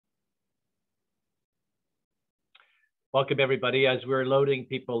Welcome everybody. As we're loading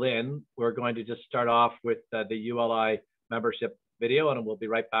people in, we're going to just start off with the ULI membership video, and we'll be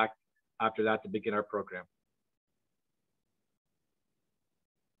right back after that to begin our program.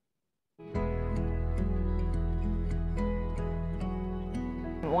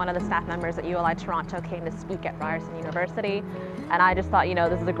 One of the staff members at ULI Toronto came to speak at Ryerson University, and I just thought,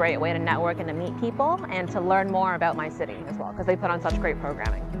 this is a great way to network and to meet people and to learn more about my city as well, because they put on such great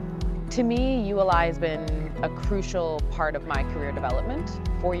programming. To me, ULI has been a crucial part of my career development.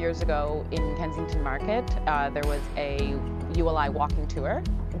 4 years ago in Kensington Market, there was a ULI walking tour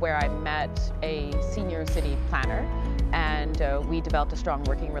where I met a senior city planner, and we developed a strong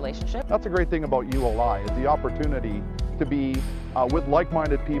working relationship. That's a great thing about ULI, is the opportunity to be with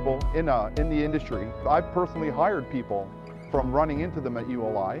like-minded people in the industry. I've personally hired people from running into them at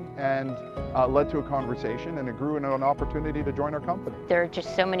ULI, and led to a conversation, and it grew into an opportunity to join our company. There are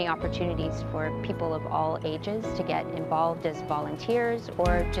just so many opportunities for people of all ages to get involved as volunteers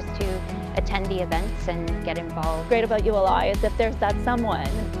or just to attend the events and get involved. Great about ULI is if there's that someone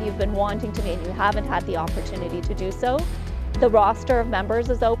you've been wanting to meet and you haven't had the opportunity to do so, the roster of members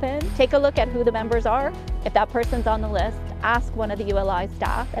is open. Take a look at who the members are. If that person's on the list, ask one of the ULI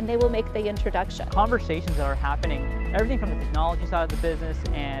staff and they will make the introduction. Conversations that are happening, everything from the technology side of the business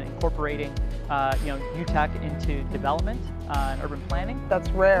and incorporating new tech into development and urban planning. That's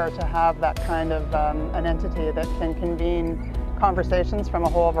rare to have that kind of an entity that can convene conversations from a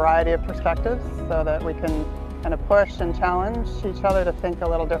whole variety of perspectives so that we can kind of push and challenge each other to think a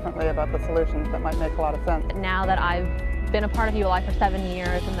little differently about the solutions that might make a lot of sense. Now that I've been a part of ULI for 7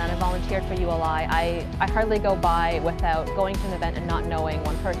 years and then I volunteered for ULI, I hardly go by without going to an event and not knowing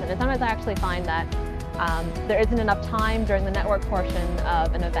one person. And sometimes I actually find that there isn't enough time during the network portion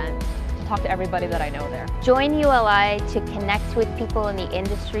of an event to talk to everybody that I know there. Join ULI to connect with people in the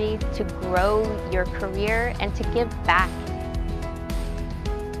industry, to grow your career, and to give back.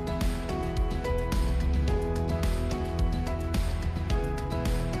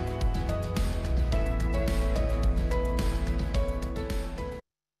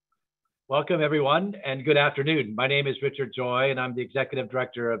 Welcome everyone, and good afternoon. My name is Richard Joy, and I'm the Executive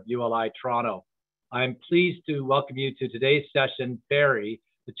Director of ULI Toronto. I'm pleased to welcome you to today's session, Barrie,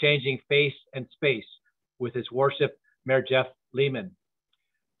 the Changing Face and Space, with His Worship Mayor Jeff Lehman.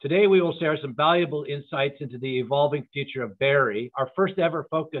 Today we will share some valuable insights into the evolving future of Barrie, our first ever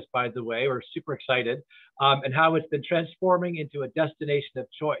focus, by the way. We're super excited, and how it's been transforming into a destination of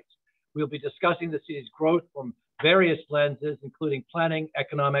choice. We'll be discussing the city's growth from various lenses, including planning,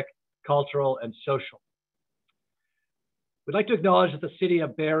 economic, cultural, and social. We'd like to acknowledge that the city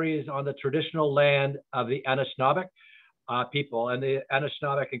of Barrie is on the traditional land of the Anishinaabe people, and the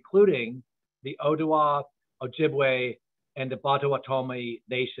Anishinaabe including the Ottawa, Ojibwe, and the Potawatomi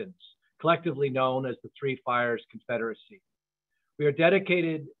nations, collectively known as the Three Fires Confederacy. We are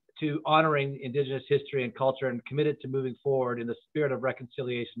dedicated to honoring Indigenous history and culture and committed to moving forward in the spirit of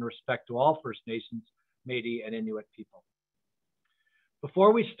reconciliation and respect to all First Nations, Métis, and Inuit people.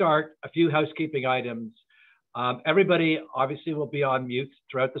 Before we start, a few housekeeping items. Everybody obviously will be on mute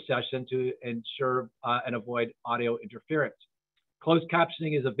throughout the session to ensure and avoid audio interference. Closed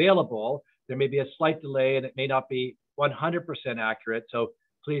captioning is available. There may be a slight delay and it may not be 100% accurate, so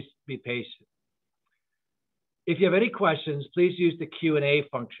please be patient. If you have any questions, please use the Q&A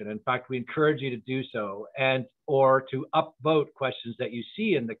function. In fact, we encourage you to do so, or to upvote questions that you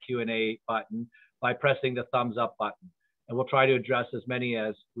see in the Q&A button by pressing the thumbs up button. And we'll try to address as many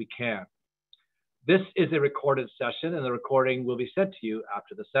as we can. This is a recorded session, and the recording will be sent to you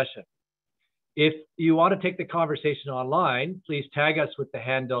after the session. If you want to take the conversation online, please tag us with the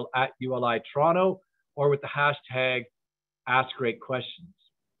handle @ULI Toronto or with the hashtag #AskGreatQuestions.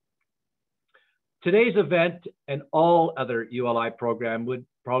 Today's event and all other ULI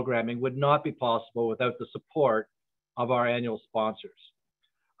programming would not be possible without the support of our annual sponsors.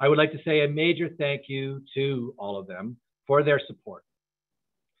 I would like to say a major thank you to all of them for their support.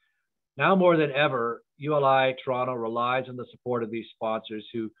 Now more than ever, ULI Toronto relies on the support of these sponsors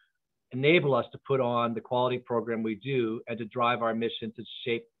who enable us to put on the quality program we do and to drive our mission to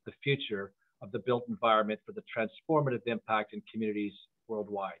shape the future of the built environment for the transformative impact in communities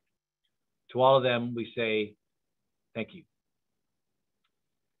worldwide. To all of them, we say thank you.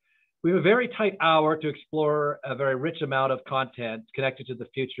 We have a very tight hour to explore a very rich amount of content connected to the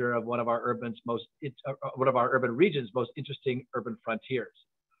future of one of our urban region's most interesting urban frontiers.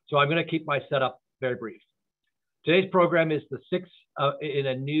 So I'm going to keep my setup very brief. Today's program is the sixth in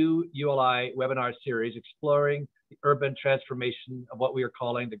a new ULI webinar series exploring the urban transformation of what we are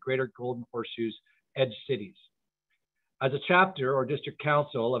calling the Greater Golden Horseshoe's Edge Cities. As a chapter or district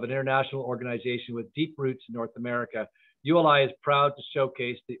council of an international organization with deep roots in North America, ULI is proud to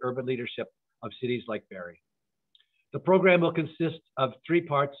showcase the urban leadership of cities like Barrie. The program will consist of 3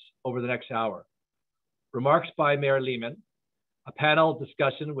 parts over the next hour. Remarks by Mayor Lehman, a panel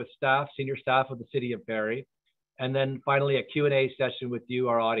discussion with staff, senior staff of the City of Barrie, and then finally a Q&A session with you,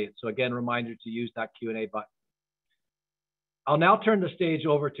 our audience. So again, reminder to use that Q&A button. I'll now turn the stage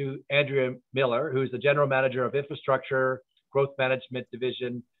over to Andrea Miller, who's the General Manager of Infrastructure Growth Management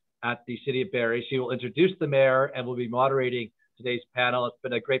Division at the City of Barrie. She will introduce the Mayor and will be moderating today's panel. It's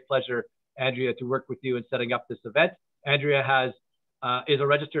been a great pleasure, Andrea, to work with you in setting up this event. Andrea is a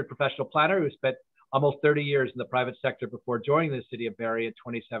registered professional planner who spent almost 30 years in the private sector before joining the City of Barrie in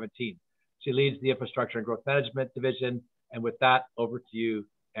 2017. She leads the Infrastructure and Growth Management Division. And with that, over to you,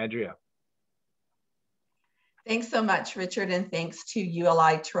 Andrea. Thanks so much, Richard, and thanks to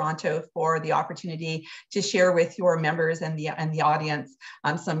ULI Toronto for the opportunity to share with your members and the audience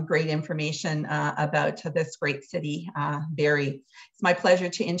some great information about this great city, Barrie. It's my pleasure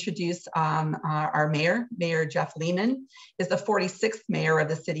to introduce our mayor. Mayor Jeff Lehman is the 46th mayor of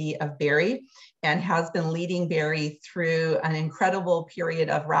the City of Barrie and has been leading Barrie through an incredible period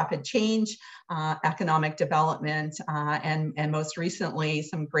of rapid change, economic development, and most recently,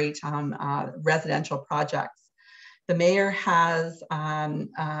 some great residential projects. The mayor has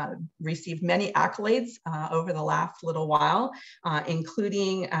received many accolades over the last little while,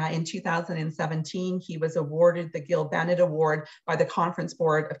 including in 2017, he was awarded the Gil Bennett Award by the Conference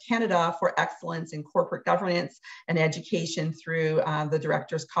Board of Canada for excellence in corporate governance and education through the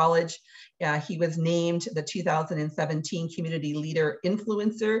Directors College. He was named the 2017 Community Leader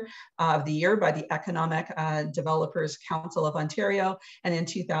Influencer of the Year by the Economic Developers Council of Ontario. And in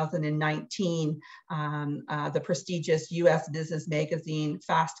 2019, the prestigious US business magazine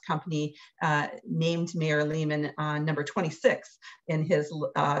Fast Company named Mayor Lehman number 26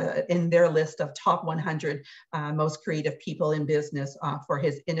 in their list of top 100 most creative people in business for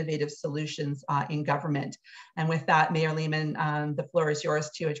his innovative solutions in government. And with that, Mayor Lehman, the floor is yours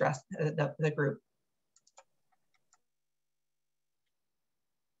to address the group.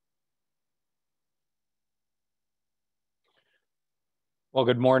 Well,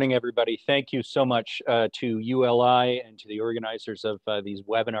 good morning, everybody. Thank you so much to ULI and to the organizers of these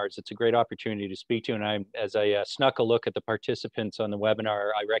webinars. It's a great opportunity to speak to you. And as I snuck a look at the participants on the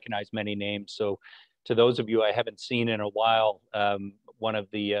webinar, I recognize many names. So to those of you I haven't seen in a while, one of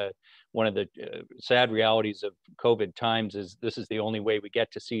the sad realities of COVID times is this is the only way we get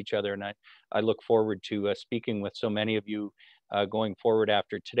to see each other. And I look forward to speaking with so many of you going forward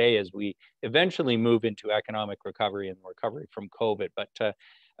after today as we eventually move into economic recovery and recovery from COVID. But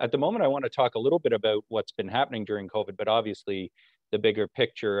at the moment, I want to talk a little bit about what's been happening during COVID, but obviously the bigger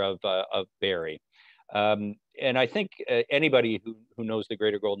picture of Barrie. And I think anybody who knows the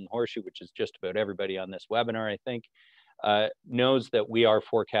Greater Golden Horseshoe, which is just about everybody on this webinar, I think, knows that we are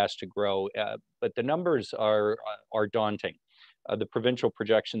forecast to grow, but the numbers are daunting. The provincial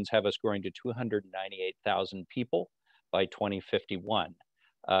projections have us growing to 298,000 people by 2051.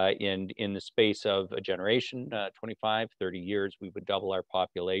 In the space of a generation, 25, 30 years, we would double our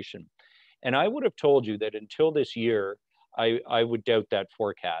population. And I would have told you that until this year, I would doubt that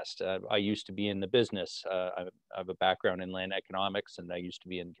forecast. I used to be in the business. I have a background in land economics, and I used to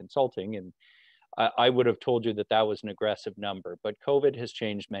be in consulting. And I would have told you that that was an aggressive number. But COVID has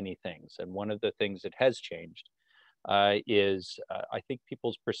changed many things. And one of the things that has changed is, I think,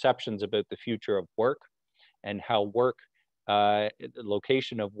 people's perceptions about the future of work and how work, the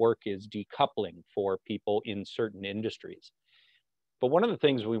location of work is decoupling for people in certain industries. But one of the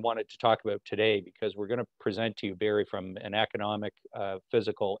things we wanted to talk about today, because we're going to present to you, Barrie, from an economic,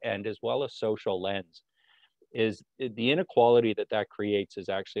 physical, and as well as social lens, is the inequality that creates is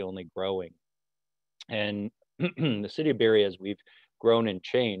actually only growing. And the City of Barrie, as we've grown and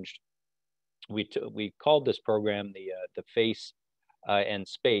changed, we called this program the Face and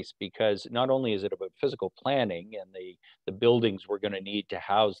Space, because not only is it about physical planning and the buildings we're going to need to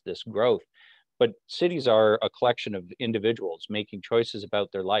house this growth, but cities are a collection of individuals making choices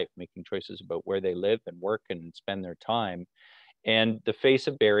about their life, making choices about where they live and work and spend their time. And the face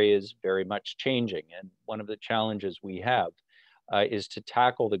of Barrie is very much changing. And one of the challenges we have is to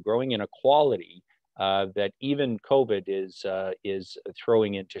tackle the growing inequality that even COVID is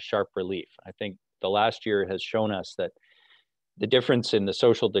throwing into sharp relief. I think the last year has shown us that the difference in the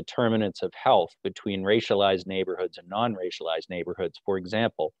social determinants of health between racialized neighborhoods and non-racialized neighborhoods, for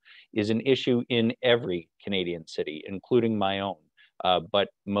example, is an issue in every Canadian city, including my own, but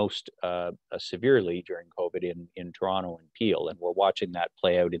most severely during COVID in Toronto and Peel, and we're watching that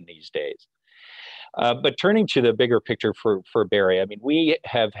play out in these days. But turning to the bigger picture for Barrie, I mean, we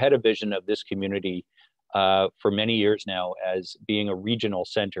have had a vision of this community for many years now as being a regional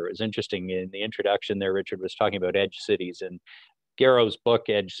center. It's interesting, in the introduction there, Richard was talking about edge cities, and Garrow's book,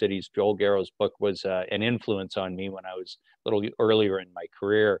 Edge Cities, Joel Garrow's book, was an influence on me when I was a little earlier in my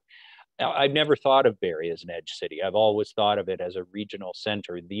career. Now, I've never thought of Barrie as an edge city. I've always thought of it as a regional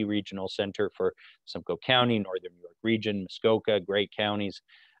center, the regional center for Simcoe County, Northern New York Region, Muskoka, Great Counties,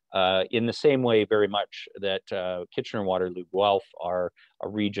 in the same way very much that Kitchener-Waterloo Guelph are a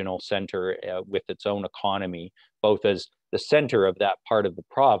regional center with its own economy, both as the center of that part of the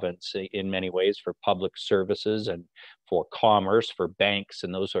province in many ways for public services and for commerce, for banks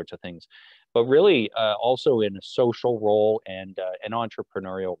and those sorts of things, but really also in a social role and an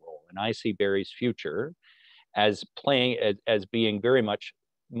entrepreneurial role. And I see Barrie's future as playing, as being very much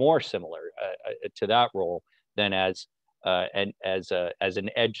more similar to that role than as an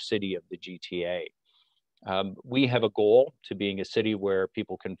edge city of the GTA. We have a goal to being a city where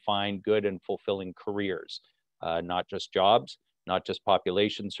people can find good and fulfilling careers, not just jobs, not just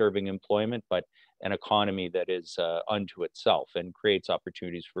population serving employment, but an economy that is unto itself and creates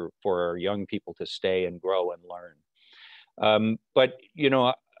opportunities for our young people to stay and grow and learn. But, you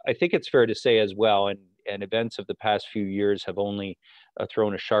know, I think it's fair to say as well, and events of the past few years have only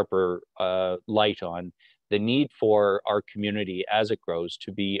thrown a sharper light on the need for our community as it grows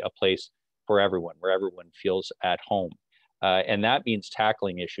to be a place for everyone, where everyone feels at home. And that means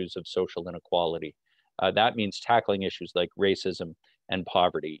tackling issues of social inequality. That means tackling issues like racism and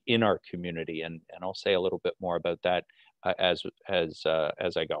poverty in our community. And I'll say a little bit more about that as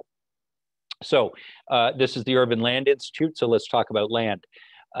I go. So this is the Urban Land Institute. So let's talk about land.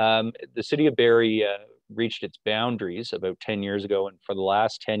 The city of Barrie reached its boundaries about 10 years ago. And for the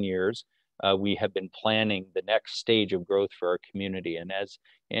last 10 years, we have been planning the next stage of growth for our community. And as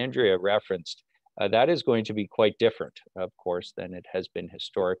Andrea referenced, that is going to be quite different, of course, than it has been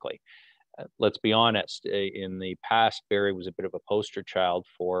historically. Let's be honest, in the past, Barrie was a bit of a poster child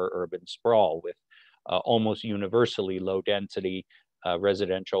for urban sprawl with almost universally low density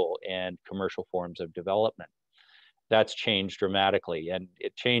residential and commercial forms of development. That's changed dramatically, and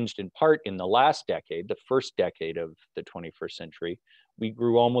it changed in part in the last decade, the first decade of the 21st century. We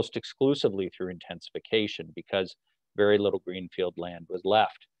grew almost exclusively through intensification because very little greenfield land was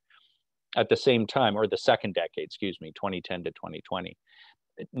left. At the same time, or the second decade, excuse me, 2010 to 2020.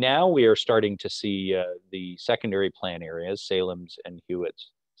 Now we are starting to see the secondary plan areas, Salem's and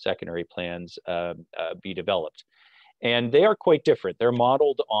Hewitt's secondary plans be developed. And they are quite different. They're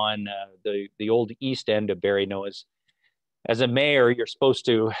modeled on the old East End of Barrie. As a mayor, you're supposed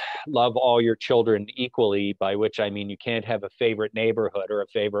to love all your children equally, by which I mean you can't have a favorite neighborhood or a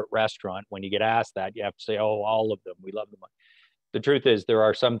favorite restaurant. When you get asked that, you have to say, oh, all of them, we love them. The truth is there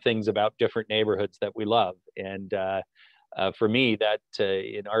are some things about different neighborhoods that we love. And for me, that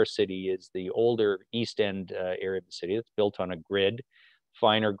in our city is the older East End area of the city that's built on a grid,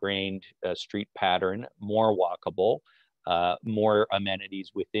 finer grained street pattern, more walkable, more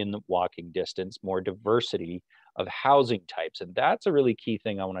amenities within the walking distance, more diversity of housing types. And that's a really key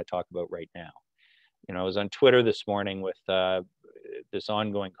thing I want to talk about right now. You know, I was on Twitter this morning with this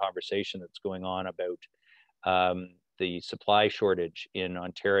ongoing conversation that's going on about the supply shortage in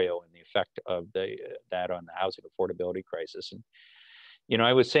Ontario and the effect of that on the housing affordability crisis. And, you know,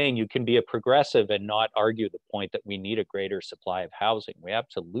 I was saying you can be a progressive and not argue the point that we need a greater supply of housing. We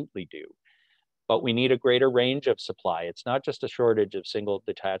absolutely do. But we need a greater range of supply. It's not just a shortage of single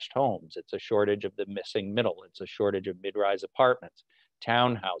detached homes. It's a shortage of the missing middle. It's a shortage of mid-rise apartments,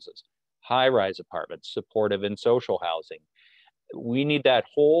 townhouses, high-rise apartments, supportive and social housing. We need that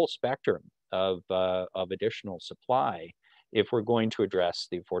whole spectrum of additional supply if we're going to address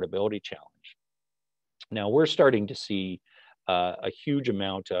the affordability challenge. Now, we're starting to see a huge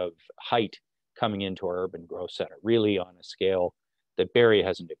amount of height coming into our urban growth center, really on a scale that Barrie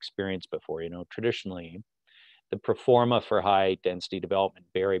hasn't experienced before. You know, traditionally, the pro forma for high density development,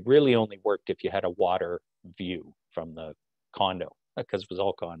 Barrie really only worked if you had a water view from the condo, because it was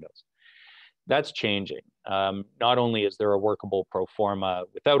all condos. That's changing. Not only is there a workable pro forma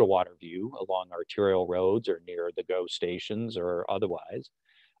without a water view along arterial roads or near the GO stations or otherwise,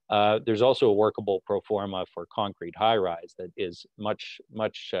 there's also a workable pro forma for concrete high rise that is much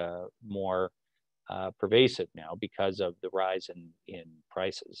more pervasive now because of the rise in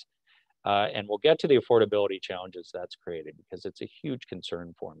prices. And we'll get to the affordability challenges that's created because it's a huge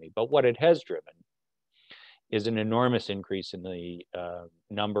concern for me. But what it has driven is an enormous increase in the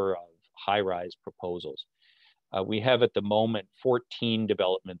number of high-rise proposals. We have at the moment 14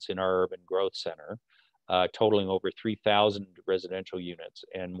 developments in our urban growth center totaling over 3,000 residential units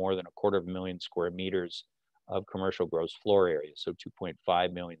and more than 250,000 square meters of commercial gross floor area, so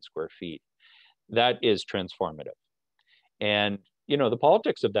 2.5 million square feet. That is transformative. And, you know, the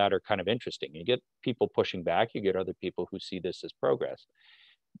politics of that are kind of interesting. You get people pushing back, you get other people who see this as progress.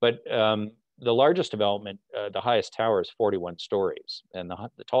 But the largest development, the highest tower is 41 stories, and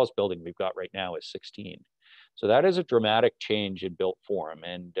the tallest building we've got right now is 16. So that is a dramatic change in built form,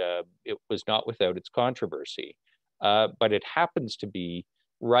 and it was not without its controversy. But it happens to be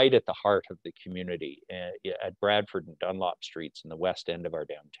right at the heart of the community at Bradford and Dunlop Streets in the west end of our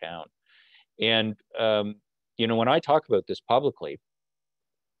downtown. And, you know, when I talk about this publicly,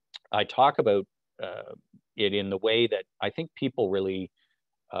 I talk about it in the way that I think people really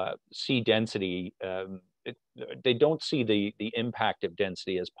see density. They don't see the impact of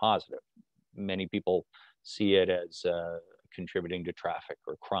density as positive. Many people see it as contributing to traffic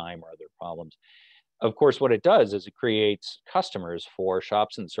or crime or other problems. Of course, what it does is it creates customers for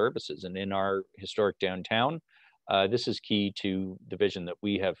shops and services. And in our historic downtown, this is key to the vision that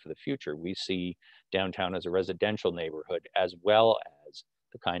we have for the future. We see downtown as a residential neighborhood as well as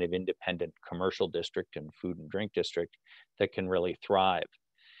the kind of independent commercial district and food and drink district that can really thrive.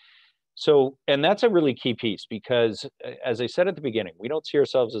 So, and that's a really key piece because, as I said at the beginning, we don't see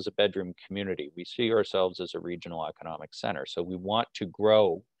ourselves as a bedroom community. We see ourselves as a regional economic center. So we want to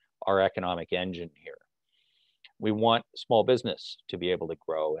grow our economic engine here. We want small business to be able to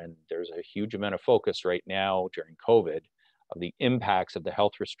grow. And there's a huge amount of focus right now during COVID of the impacts of the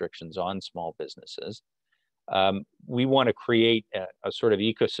health restrictions on small businesses. We want to create a sort of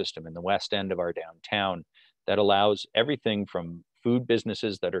ecosystem in the west end of our downtown that allows everything from food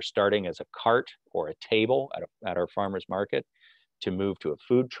businesses that are starting as a cart or a table at our farmers market to move to a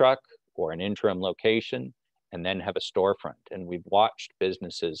food truck or an interim location and then have a storefront. And we've watched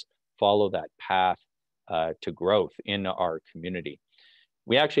businesses follow that path to growth in our community.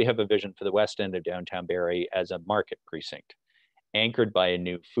 We actually have a vision for the west end of downtown Barrie as a market precinct, anchored by a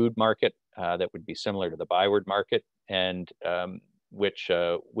new food market that would be similar to the Byward market, and which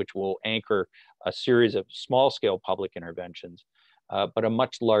will anchor a series of small-scale public interventions, but a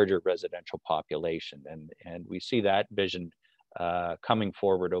much larger residential population. And we see that vision coming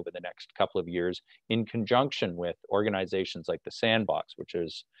forward over the next couple of years in conjunction with organizations like the Sandbox, which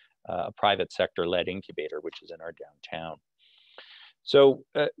is a private sector-led incubator, which is in our downtown. So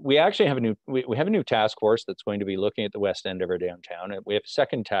we actually have a new task force that's going to be looking at the west end of our downtown. And we have a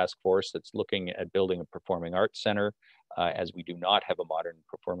second task force that's looking at building a performing arts center, as we do not have a modern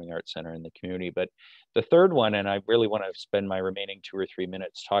performing arts center in the community. But the third one, and I really want to spend my remaining 2 or 3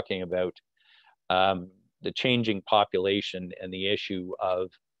 minutes talking about the changing population and the issue of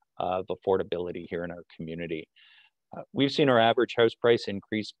affordability here in our community. We've seen our average house price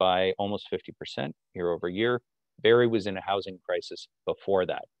increase by almost 50% year over year. Barrie was in a housing crisis before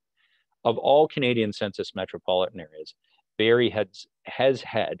that. Of all Canadian census metropolitan areas, Barrie has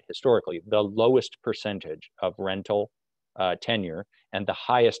had historically the lowest percentage of rental tenure and the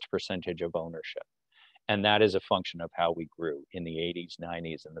highest percentage of ownership. And that is a function of how we grew in the 80s,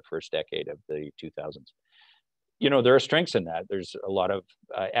 90s, and the first decade of the 2000s. You know, there are strengths in that. There's a lot of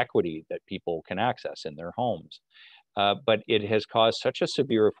equity that people can access in their homes. But it has caused such a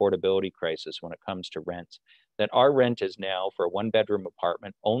severe affordability crisis when it comes to rents that our rent is now for a one-bedroom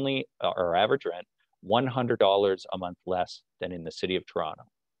apartment, only our average rent, $100 a month less than in the City of Toronto.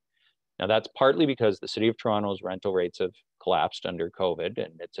 Now that's partly because the City of Toronto's rental rates have collapsed under COVID,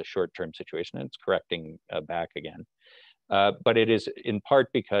 and it's a short-term situation, and it's correcting back again. But it is in part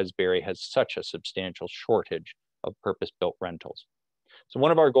because Barrie has such a substantial shortage of purpose-built rentals. So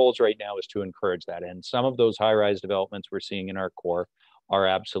one of our goals right now is to encourage that. And some of those high-rise developments we're seeing in our core are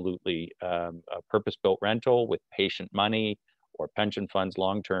absolutely a purpose-built rental with patient money or pension funds,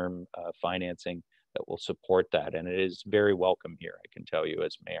 long-term financing that will support that. And it is very welcome here, I can tell you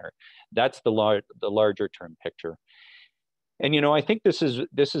as mayor. That's the larger term picture. And, you know, I think this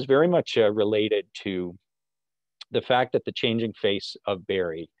is very much related to the fact that the changing face of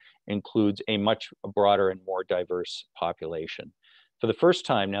Barrie includes a much broader and more diverse population. For the first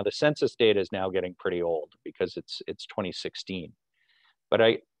time, now the census data is now getting pretty old because it's 2016. But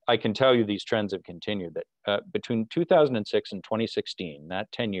I can tell you these trends have continued, that between 2006 and 2016,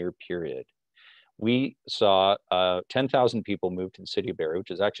 that 10-year period, we saw 10,000 people move to the city of Barrie,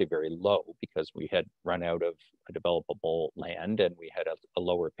 which is actually very low because we had run out of developable land and we had a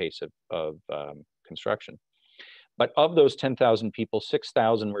lower pace of construction. But of those 10,000 people,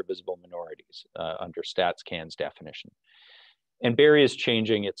 6,000 were visible minorities under StatsCan's definition. And Barrie is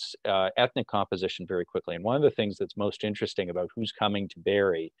changing its ethnic composition very quickly. And one of the things that's most interesting about who's coming to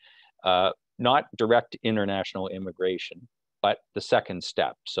Barrie not direct international immigration, but the second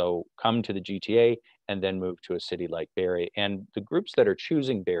step. So come to the GTA and then move to a city like Barrie. And the groups that are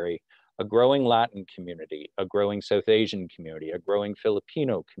choosing Barrie, a growing Latin community, a growing South Asian community, a growing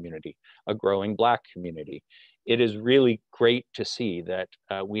Filipino community, a growing Black community. It is really great to see that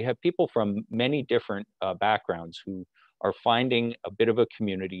we have people from many different backgrounds who are finding a bit of a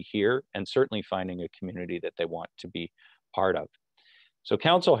community here, and certainly finding a community that they want to be part of. So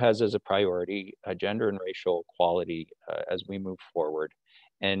council has as a priority gender and racial equality as we move forward,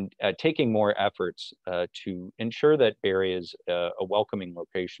 and taking more efforts to ensure that Barrie is a welcoming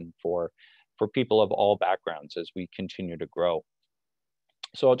location for people of all backgrounds as we continue to grow.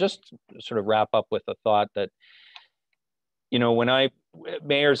 So I'll just sort of wrap up with a thought that, you know,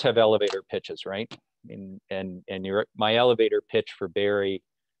 mayors have elevator pitches, right? And my elevator pitch for Barrie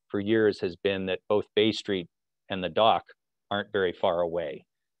for years has been that both Bay Street and the dock aren't very far away.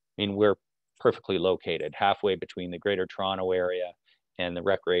 I mean, we're perfectly located halfway between the Greater Toronto area and the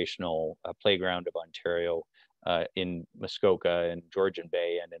recreational playground of Ontario in Muskoka and Georgian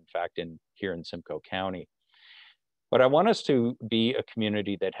Bay, and in fact here in Simcoe County. But I want us to be a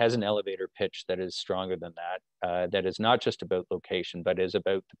community that has an elevator pitch that is stronger than that, that is not just about location, but is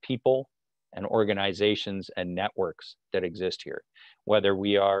about the people and organizations and networks that exist here. Whether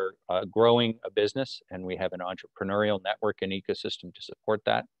we are growing a business and we have an entrepreneurial network and ecosystem to support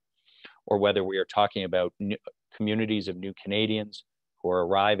that, or whether we are talking about communities of new Canadians who are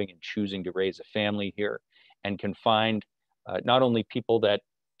arriving and choosing to raise a family here and can find not only people that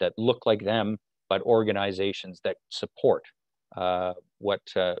look like them, but organizations that support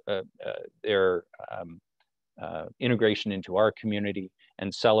their integration into our community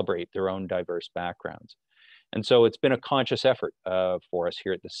and celebrate their own diverse backgrounds. And so it's been a conscious effort for us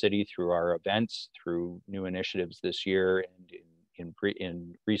here at the city through our events, through new initiatives this year and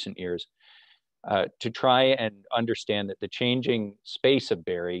in recent years, to try and understand that the changing space of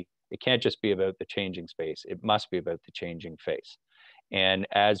Barrie, it can't just be about the changing space, it must be about the changing face. And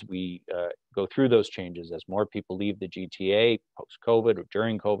as we go through those changes, as more people leave the GTA post-COVID or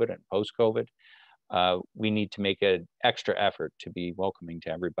during COVID and post-COVID, we need to make an extra effort to be welcoming to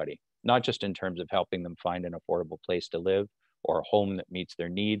everybody, not just in terms of helping them find an affordable place to live or a home that meets their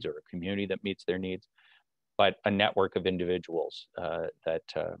needs or a community that meets their needs, but a network of individuals that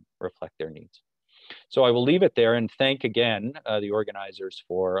reflect their needs. So I will leave it there and thank again the organizers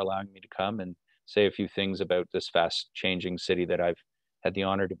for allowing me to come and say a few things about this fast changing city that I've had the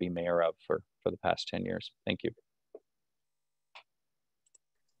honor to be mayor of for the past 10 years. Thank you.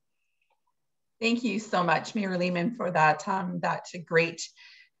 Thank you so much, Mayor Lehman, for that great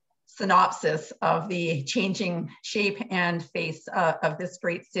synopsis of the changing shape and face of this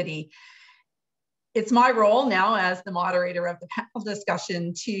great city. It's my role now as the moderator of the panel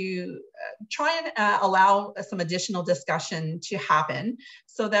discussion to try and allow some additional discussion to happen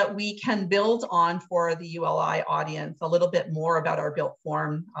so that we can build on for the ULI audience a little bit more about our built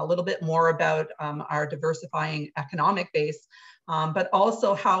form, a little bit more about our diversifying economic base, but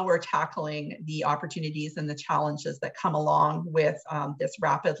also how we're tackling the opportunities and the challenges that come along with this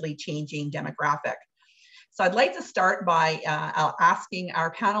rapidly changing demographic. So I'd like to start by asking our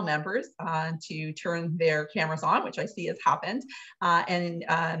panel members to turn their cameras on, which I see has happened, and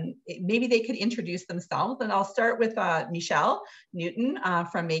maybe they could introduce themselves. And I'll start with Michelle Newton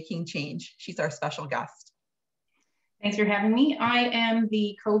from Making Change. She's our special guest. Thanks for having me. I am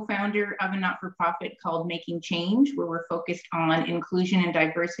the co-founder of a not-for-profit called Making Change, where we're focused on inclusion and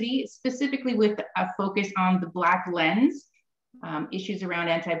diversity, specifically with a focus on the Black lens, issues around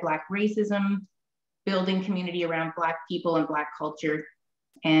anti-Black racism, building community around Black people and Black culture.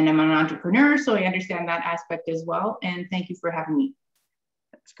 And I'm an entrepreneur, so I understand that aspect as well. And thank you for having me.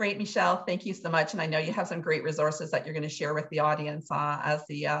 That's great, Michelle. Thank you so much. And I know you have some great resources that you're going to share with the audience as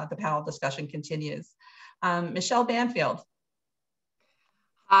the panel discussion continues. Michelle Banfield.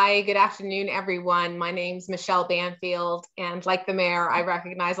 Hi, good afternoon, everyone. My name's Michelle Banfield, and like the mayor, I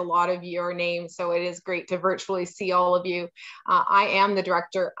recognize a lot of your names, so it is great to virtually see all of you. I am the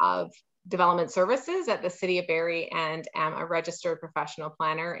Director of Development Services at the City of Barrie and am a registered professional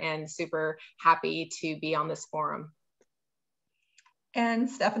planner and super happy to be on this forum. And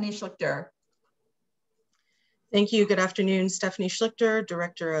Stephanie Schlichter. Thank you. Good afternoon. Stephanie Schlichter,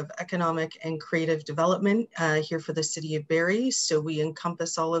 Director of Economic and Creative Development here for the City of Barrie. So we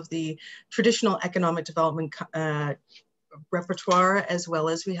encompass all of the traditional economic development repertoire, as well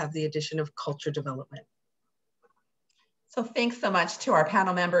as we have the addition of culture development. So thanks so much to our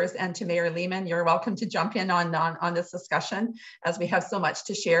panel members and to Mayor Lehman. You're welcome to jump in on this discussion, as we have so much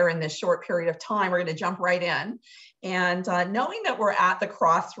to share in this short period of time. We're going to jump right in. And knowing that we're at the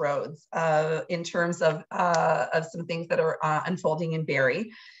crossroads in terms of some things that are unfolding in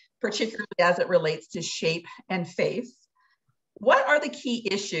Barrie, particularly as it relates to shape and face, what are the key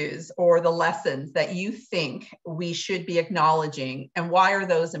issues or the lessons that you think we should be acknowledging, and why are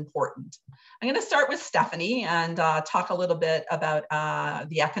those important? I'm going to start with Stephanie and talk a little bit about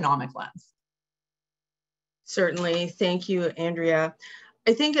the economic lens. Certainly. Thank you, Andrea.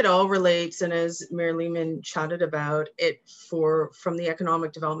 I think it all relates, and as Mayor Lehman chatted about it, from the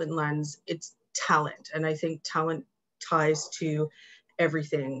economic development lens, it's talent. And I think talent ties to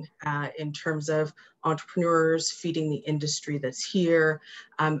everything in terms of entrepreneurs feeding the industry that's here.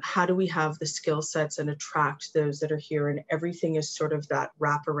 How do we have the skill sets and attract those that are here? And everything is sort of that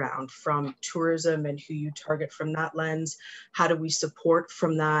wraparound from tourism and who you target from that lens. How do we support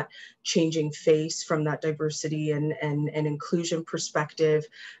from that changing face, from that diversity and inclusion perspective?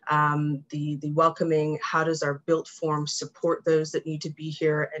 The welcoming, how does our built form support those that need to be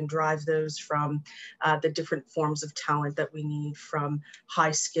here and drive those from the different forms of talent that we need, from high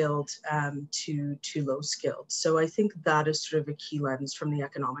skilled to low skilled. So I think that is sort of a key lens from the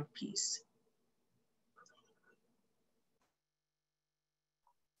economic piece.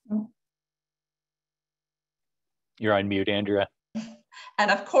 You're on mute, Andrea. And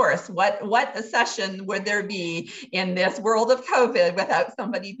of course, what a session would there be in this world of COVID without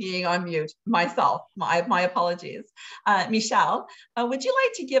somebody being on mute? Myself, my apologies. Michelle, would you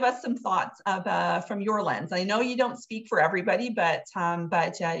like to give us some thoughts from your lens? I know you don't speak for everybody, but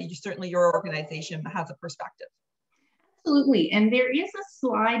certainly your organization has a perspective. Absolutely, and there is a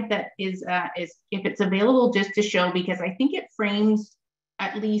slide that is if it's available, just to show, because I think it frames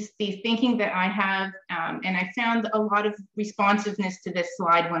at least the thinking that I have, and I found a lot of responsiveness to this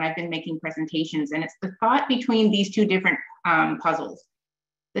slide when I've been making presentations, and it's the thought between these two different puzzles.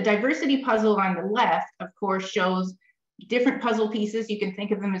 The diversity puzzle on the left, of course, shows different puzzle pieces. You can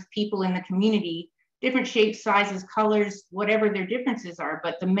think of them as people in the community, different shapes, sizes, colors, whatever their differences are,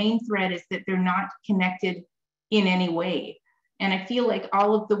 but the main thread is that they're not connected in any way. And I feel like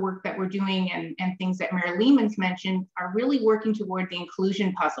all of the work that we're doing and things that Mayor Lehman's mentioned are really working toward the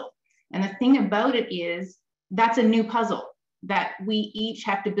inclusion puzzle. And the thing about it is that's a new puzzle that we each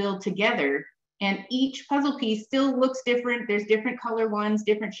have to build together. And each puzzle piece still looks different. There's different color ones,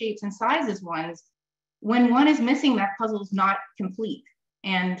 different shapes and sizes ones. When one is missing, that puzzle's not complete.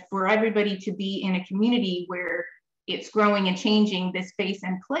 And for everybody to be in a community where it's growing and changing this space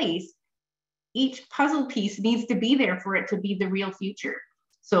and place, each puzzle piece needs to be there for it to be the real future.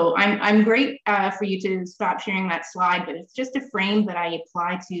 So I'm great for you to stop sharing that slide, but it's just a frame that I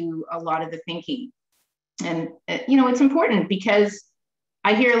apply to a lot of the thinking. And, it's important because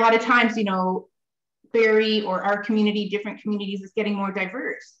I hear a lot of times, Barrie or our community, different communities is getting more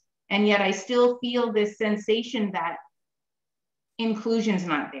diverse. And yet I still feel this sensation that inclusion's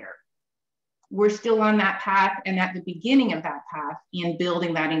not there. We're still on that path and at the beginning of that path in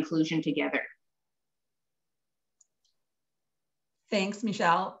building that inclusion together. Thanks,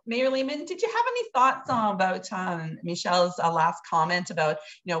 Michelle. Mayor Lehman, did you have any thoughts about Michelle's last comment about,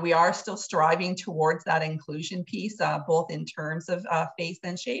 we are still striving towards that inclusion piece, both in terms of face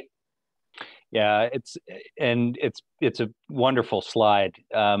and shape? Yeah, it's a wonderful slide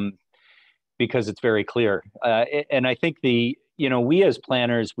because it's very clear. And I think we as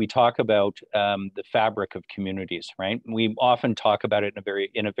planners, we talk about the fabric of communities, right? We often talk about it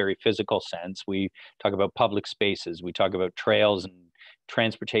in a very physical sense. We talk about public spaces. We talk about trails and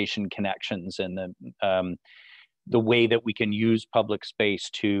transportation connections and the way that we can use public space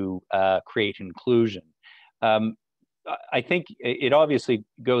to create inclusion. I think it obviously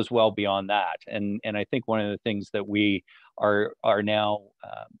goes well beyond that. And I think one of the things that we are now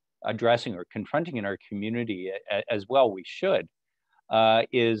addressing or confronting in our community as well, we should,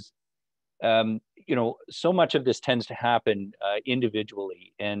 is, so much of this tends to happen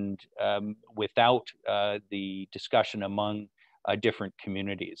individually and without the discussion among different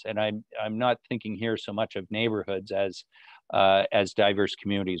communities. And I'm not thinking here so much of neighborhoods as diverse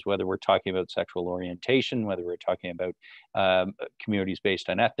communities, whether we're talking about sexual orientation, whether we're talking about communities based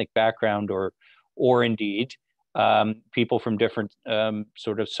on ethnic background, or indeed people from different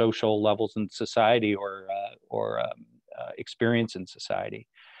sort of social levels in society or experience in society.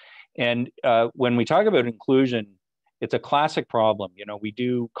 And when we talk about inclusion, it's a classic problem. We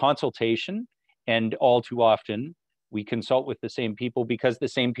do consultation, and all too often we consult with the same people because the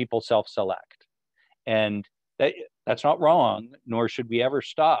same people self-select. And that's not wrong, nor should we ever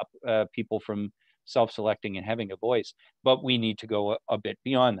stop people from self-selecting and having a voice, but we need to go a bit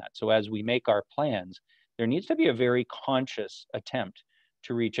beyond that. So as we make our plans, there needs to be a very conscious attempt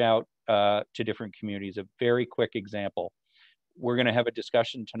to reach out to different communities. A very quick example. We're going to have a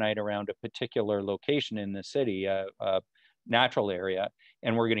discussion tonight around a particular location in the city, a natural area,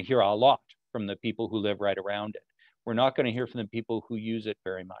 and we're going to hear a lot from the people who live right around it. We're not going to hear from the people who use it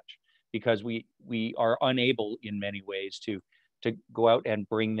very much, because we are unable in many ways to go out and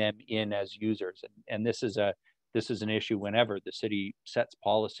bring them in as users. And this is an issue whenever the city sets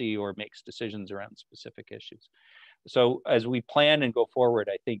policy or makes decisions around specific issues. So as we plan and go forward,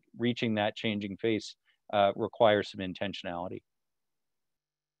 I think reaching that changing face requires some intentionality.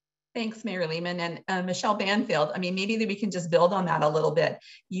 Thanks, Mayor Lehman. And Michelle Banfield, I mean, maybe that we can just build on that a little bit.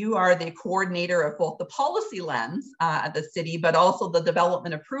 You are the coordinator of both the policy lens at the city, but also the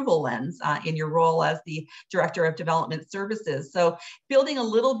development approval lens in your role as the Director of Development Services. So building a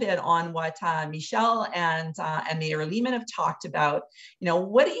little bit on what Michelle and Mayor Lehman have talked about, you know,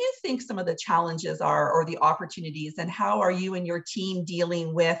 what do you think some of the challenges are or the opportunities, and how are you and your team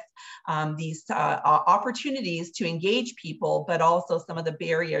dealing with these opportunities to engage people, but also some of the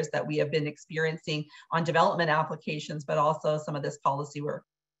barriers that we have been experiencing on development applications, but also some of this policy work?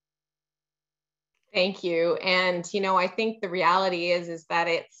 Thank you. And, you know, I think the reality is that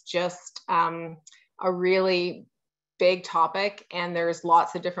it's just a really big topic, and there's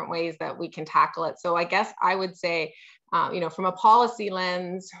lots of different ways that we can tackle it. So I guess I would say, you know, from a policy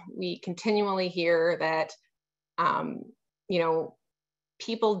lens, we continually hear that, you know,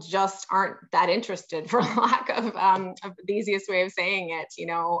 people just aren't that interested, for lack of the easiest way of saying it. You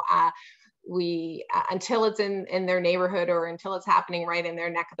know, until it's in their neighborhood or until it's happening right in their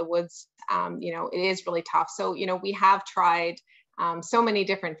neck of the woods, you know, it is really tough. So, you know, we have tried so many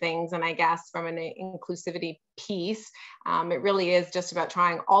different things. And I guess from an inclusivity piece, it really is just about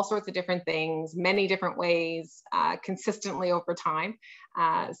trying all sorts of different things, many different ways, consistently over time.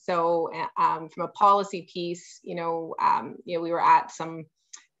 So from a policy piece, you know, we were at some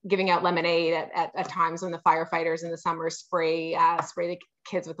giving out lemonade at times when the firefighters in the summer spray the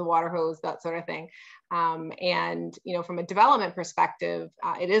kids with the water hose, that sort of thing. And, you know, from a development perspective,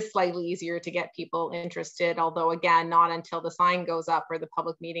 it is slightly easier to get people interested, although again, not until the sign goes up or the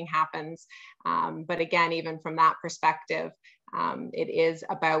public meeting happens. But again, even from that perspective, it is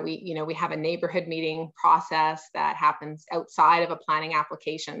about, we have a neighborhood meeting process that happens outside of a planning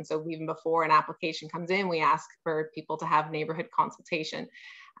application. So even before an application comes in, we ask for people to have neighborhood consultation.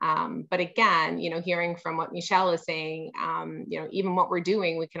 But again, you know, hearing from what Michelle is saying, you know, even what we're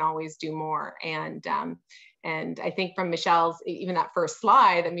doing, we can always do more. And I think from Michelle's, even that first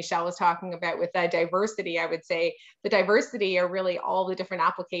slide that Michelle was talking about with that diversity, I would say the diversity are really all the different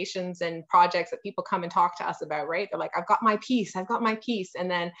applications and projects that people come and talk to us about, right? They're like, I've got my piece. And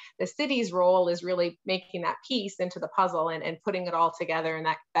then the city's role is really making that piece into the puzzle and putting it all together in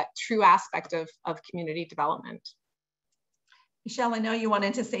that true aspect of community development. Michelle, I know you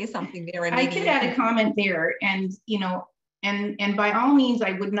wanted to say something there. And I could add a comment there, and you know, and by all means,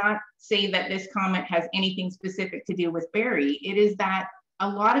 I would not say that this comment has anything specific to do with Barrie. It is that a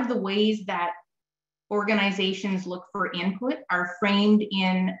lot of the ways that organizations look for input are framed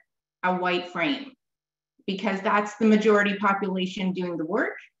in a white frame, because that's the majority population doing the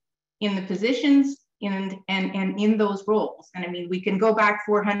work in the positions and in those roles. And I mean, we can go back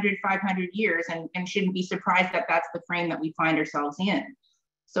 400, 500 years and shouldn't be surprised that that's the frame that we find ourselves in.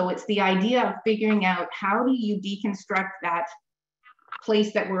 So it's the idea of figuring out, how do you deconstruct that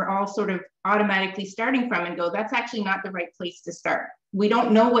place that we're all sort of automatically starting from and go, that's actually not the right place to start. We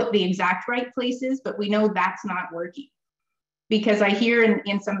don't know what the exact right place is, but we know that's not working. Because I hear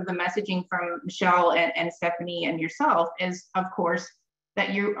in some of the messaging from Michelle and Stephanie and yourself is, of course,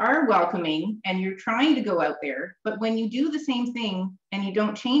 that you are welcoming and you're trying to go out there, but when you do the same thing and you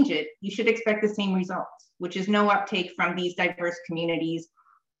don't change it, you should expect the same results, which is no uptake from these diverse communities.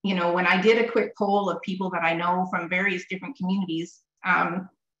 You know, when I did a quick poll of people that I know from various different communities, I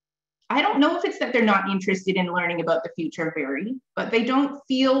don't know if it's that they're not interested in learning about the future of Barrie, but they don't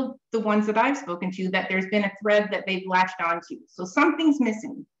feel, the ones that I've spoken to, that there's been a thread that they've latched onto. So something's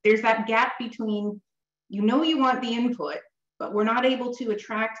missing. There's that gap between, you know, you want the input, but we're not able to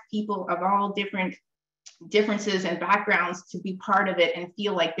attract people of all different differences and backgrounds to be part of it and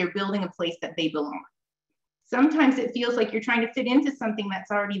feel like they're building a place that they belong. Sometimes it feels like you're trying to fit into something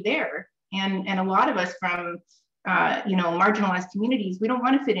that's already there. And a lot of us from, you know, marginalized communities, we don't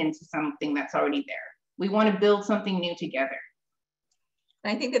want to fit into something that's already there. We want to build something new together.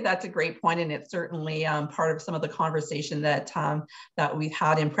 And I think that that's a great point, and it's certainly part of some of the conversation that that we've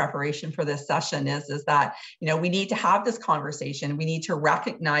had in preparation for this session is that, you know, we need to have this conversation. We need to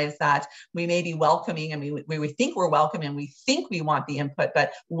recognize that we may be welcoming, and we think we're welcome, and we think we want the input,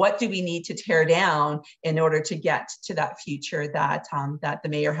 but what do we need to tear down in order to get to that future that that the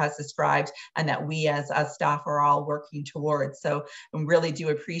mayor has described, and that we as staff are all working towards. So I really do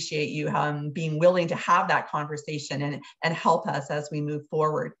appreciate you being willing to have that conversation and help us as we move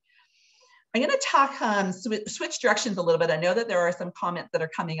forward. I'm going to talk, switch directions a little bit. I know that there are some comments that are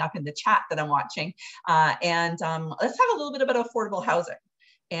coming up in the chat that I'm watching. Let's talk a little bit about affordable housing.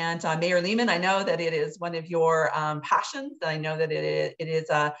 And Mayor Lehman, I know that it is one of your passions. I know that it is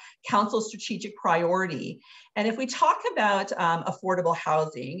a council strategic priority. And if we talk about affordable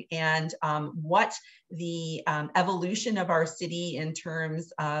housing and what the evolution of our city in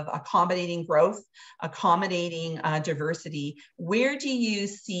terms of accommodating growth, accommodating diversity, where do you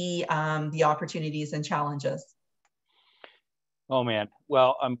see the opportunities and challenges? Oh man,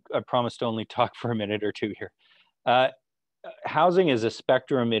 well, I promised to only talk for a minute or two here. Housing is a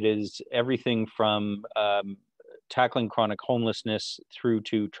spectrum. It is everything from tackling chronic homelessness through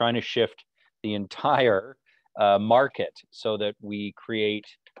to trying to shift the entire market so that we create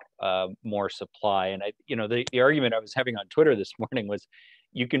more supply. And the argument I was having on Twitter this morning was,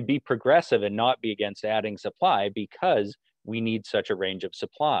 you can be progressive and not be against adding supply because we need such a range of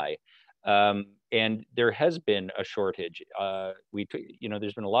supply. And there has been a shortage.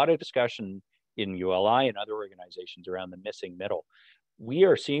 There's been a lot of discussion in ULI and other organizations around the missing middle. We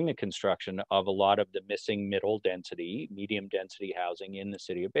are seeing the construction of a lot of the missing middle density, medium density housing in the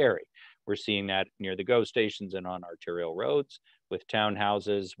city of Barrie. We're seeing that near the GO stations and on arterial roads with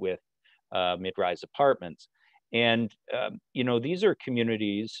townhouses, with mid-rise apartments. And, these are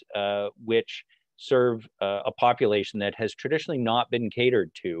communities which serve a population that has traditionally not been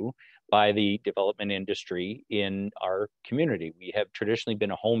catered to by the development industry in our community. We have traditionally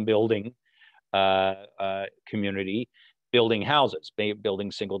been a home building community, building houses,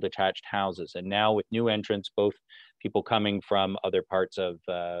 building single detached houses. And now with new entrants, both people coming from other parts of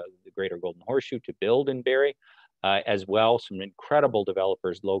the greater Golden Horseshoe to build in Barrie, as well, some incredible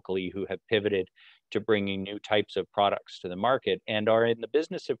developers locally who have pivoted to bringing new types of products to the market and are in the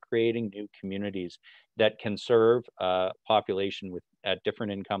business of creating new communities that can serve population at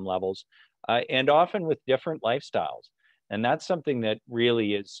different income levels and often with different lifestyles. And that's something that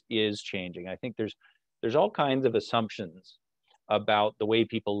really is changing. I think there's all kinds of assumptions about the way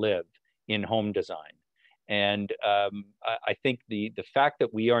people live in home design. And I think the fact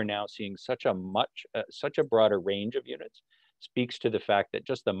that we are now seeing such a broader range of units speaks to the fact that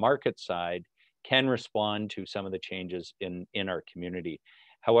just the market side can respond to some of the changes in our community.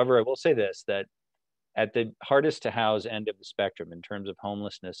 However, I will say this, that at the hardest to house end of the spectrum in terms of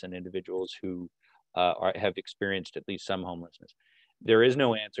homelessness and individuals who have experienced at least some homelessness, there is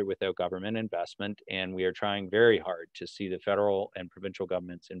no answer without government investment, and we are trying very hard to see the federal and provincial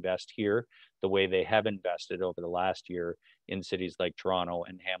governments invest here the way they have invested over the last year in cities like Toronto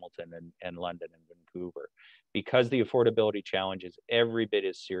and Hamilton and London and Vancouver. Because the affordability challenge is every bit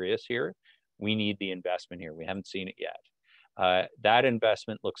as serious here, we need the investment here. We haven't seen it yet. That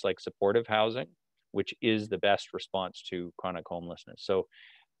investment looks like supportive housing, which is the best response to chronic homelessness. So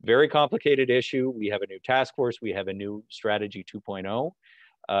very complicated issue. We have a new task force. We have a new strategy 2.0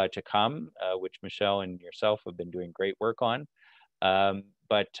 to come, which Michelle and yourself have been doing great work on.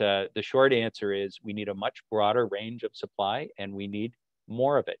 But the short answer is we need a much broader range of supply and we need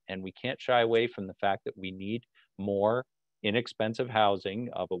more of it. And we can't shy away from the fact that we need more inexpensive housing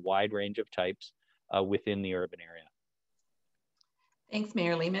of a wide range of types within the urban area. Thanks,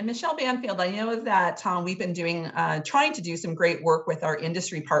 Mayor Lehman. Michelle Banfield, I know that we've been trying to do some great work with our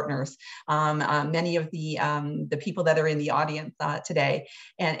industry partners, many of the people that are in the audience today.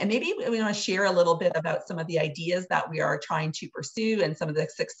 And maybe we want to share a little bit about some of the ideas that we are trying to pursue and some of the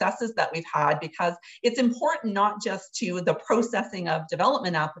successes that we've had, because it's important not just to the processing of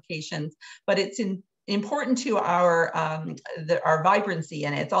development applications, but it's important to our vibrancy,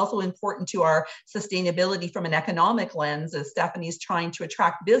 and it's also important to our sustainability from an economic lens. As Stephanie's trying to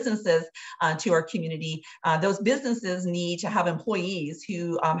attract businesses to our community, those businesses need to have employees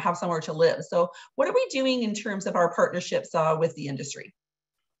who have somewhere to live. So what are we doing in terms of our partnerships with the industry?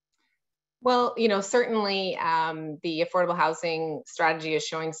 Well, certainly the affordable housing strategy is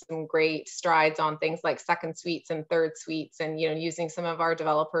showing some great strides on things like second suites and third suites, and using some of our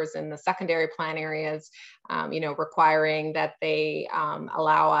developers in the secondary plan areas requiring that they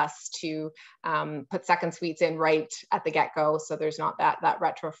allow us to put second suites in right at the get-go, so there's not that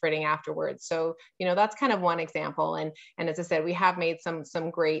retrofitting afterwards. So that's kind of one example, and as I said, we have made some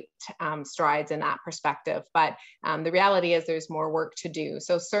great strides in that perspective, but the reality is there's more work to do.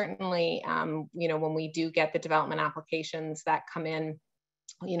 So certainly when we do get the development applications that come in,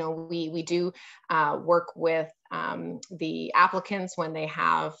 we do work with the applicants when they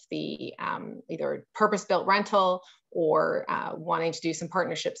have the either purpose-built rental or wanting to do some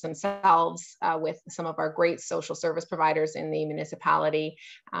partnerships themselves with some of our great social service providers in the municipality.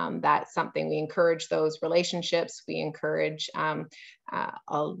 That's something we encourage, those relationships. We encourage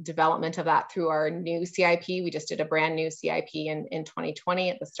a development of that through our new CIP. We just did a brand new CIP in 2020,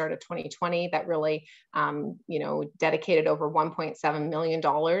 at the start of 2020, that really dedicated over $1.7 million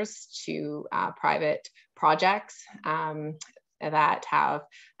to private projects that have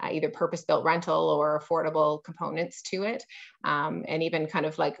either purpose-built rental or affordable components to it, and even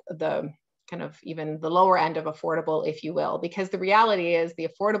even the lower end of affordable, if you will, because the reality is the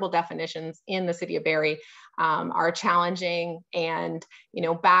affordable definitions in the city of Barrie are challenging. And,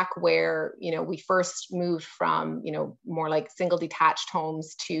 back where, we first moved from, more like single detached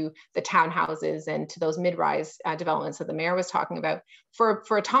homes to the townhouses and to those mid-rise developments that the mayor was talking about, for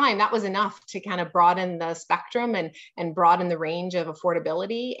a time, that was enough to kind of broaden the spectrum and broaden the range of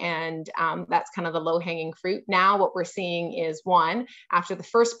affordability. And that's kind of the low-hanging fruit. Now what we're seeing is, one, after the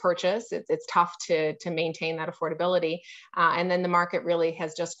first purchase, it's tough to maintain that affordability. And then the market really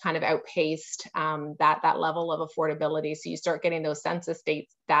has just kind of outpaced that level of affordability. So you start getting those census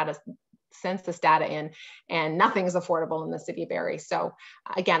data in, and nothing is affordable in the city of Barrie. So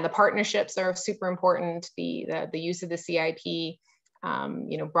again, the partnerships are super important. The use of the CIP,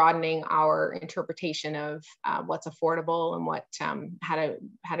 broadening our interpretation of what's affordable and what how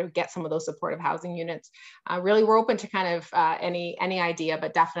to get some of those supportive housing units. Really, we're open to kind of any idea,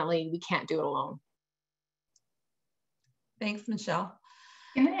 but definitely we can't do it alone. Thanks, Michelle.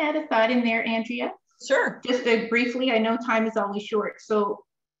 Can I add a thought in there, Andrea? Sure. Just briefly, I know time is always short. So,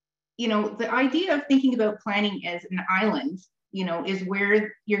 the idea of thinking about planning as an island, is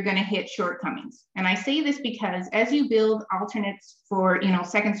where you're going to hit shortcomings. And I say this because as you build alternates for,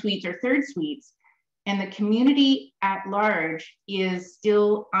 second suites or third suites, and the community at large is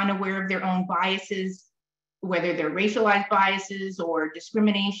still unaware of their own biases, whether they're racialized biases or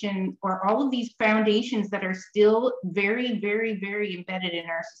discrimination, or all of these foundations that are still very, very, very embedded in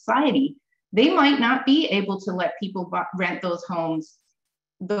our society, they might not be able to let people rent those homes,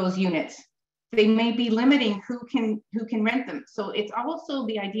 those units. They may be limiting who can rent them. So it's also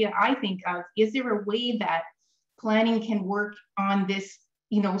the idea, I think, of, is there a way that planning can work on this,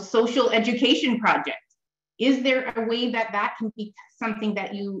 social education project? Is there a way that can be something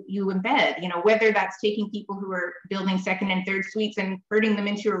that you embed, whether that's taking people who are building second and third suites and herding them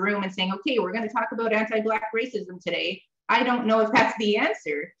into a room and saying, okay, we're going to talk about anti-Black racism today. I don't know if that's the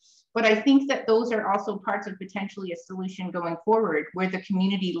answer, but I think that those are also parts of potentially a solution going forward, where the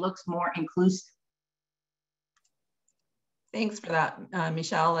community looks more inclusive. Thanks for that,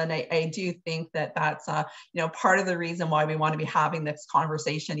 Michelle. And I do think that that's, part of the reason why we want to be having this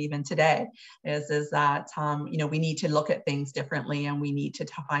conversation even today is that, we need to look at things differently, and we need to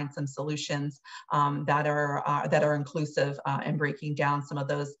find some solutions that are inclusive and breaking down some of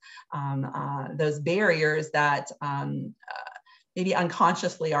those barriers that maybe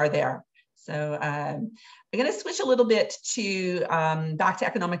unconsciously are there. So I'm going to switch a little bit to back to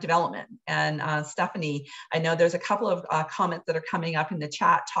economic development. And Stephanie, I know there's a couple of comments that are coming up in the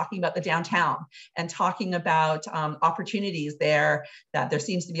chat talking about the downtown and talking about opportunities there, that there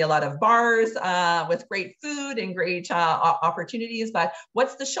seems to be a lot of bars with great food and great opportunities, but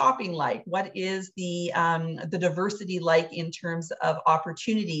what's the shopping like? What is the diversity like in terms of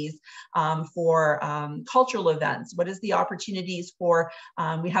opportunities for cultural events? What is the opportunities for,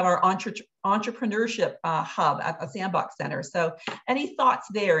 we have our entrepreneurship hub at the Sandbox Center. So any thoughts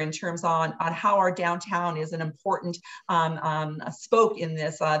there in terms on how our downtown is an important spoke in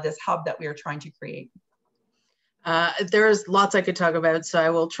this hub that we are trying to create? There's lots I could talk about, so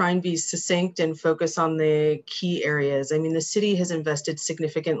I will try and be succinct and focus on the key areas. I mean, the city has invested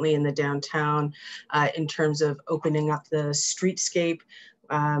significantly in the downtown in terms of opening up the streetscape.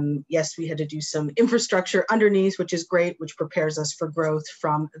 yes, we had to do some infrastructure underneath, which is great, which prepares us for growth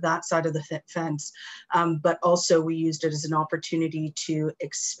from that side of the fence. But also we used it as an opportunity to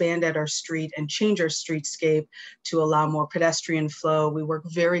expand at our street and change our streetscape to allow more pedestrian flow. We work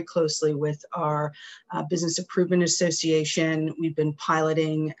very closely with our Business Improvement Association. We've been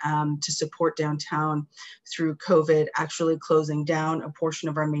piloting to support downtown through COVID, actually closing down a portion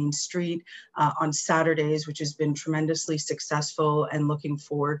of our main street on Saturdays, which has been tremendously successful, and looking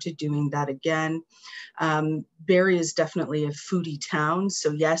forward to doing that again. Barrie is definitely a foodie town.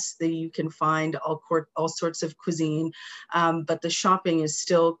 So yes, you can find all sorts of cuisine, but the shopping is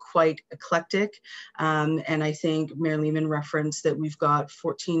still quite eclectic. And I think Mayor Lehman referenced that we've got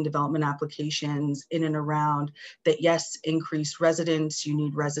 14 development applications in and around that, yes, increase residents. You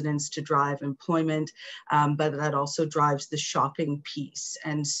need residents to drive employment, but that also drives the shopping piece.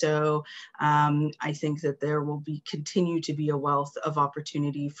 And so I think that there will continue to be a wealth of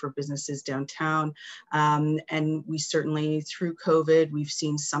opportunity for businesses downtown. And we certainly, through COVID, we've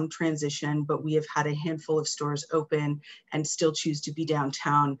seen some transition, but we have had a handful of stores open and still choose to be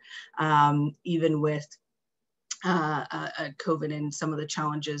downtown, even with COVID and some of the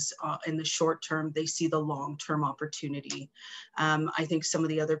challenges in the short term. They see the long-term opportunity. I think some of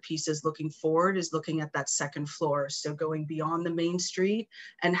the other pieces looking forward is looking at that second floor. So going beyond the main street,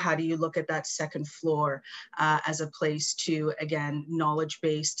 and how do you look at that second floor as a place to, again,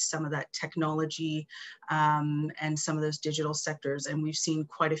 knowledge-based, some of that technology and some of those digital sectors. And we've seen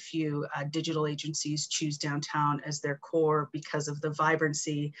quite a few digital agencies choose downtown as their core because of the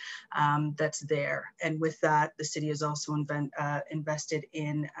vibrancy that's there. And with that, the city has also invested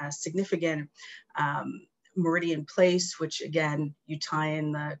in a significant Meridian Place, which again, you tie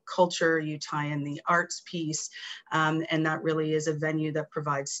in the culture, you tie in the arts piece, and that really is a venue that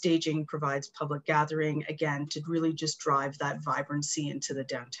provides staging, provides public gathering, again, to really just drive that vibrancy into the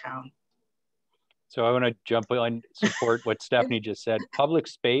downtown. So I want to jump on, support what Stephanie just said. Public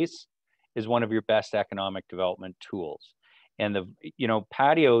space is one of your best economic development tools. And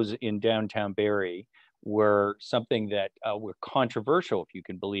patios in downtown Barrie were something that were controversial, if you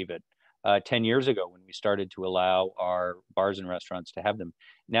can believe it, 10 years ago when we started to allow our bars and restaurants to have them.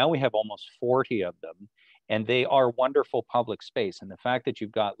 Now we have almost 40 of them, and they are wonderful public space. And the fact that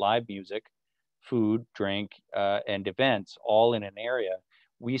you've got live music, food, drink, and events all in an area,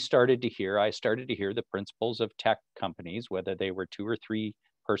 I started to hear the principals of tech companies, whether they were 2 or 3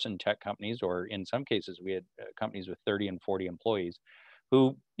 person tech companies, or in some cases we had companies with 30 and 40 employees,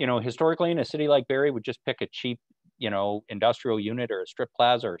 who, historically in a city like Barrie would just pick a cheap, industrial unit or a strip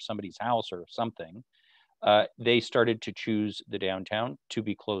plaza or somebody's house or something. They started to choose the downtown to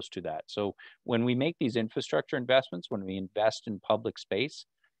be close to that. So when we make these infrastructure investments, when we invest in public space,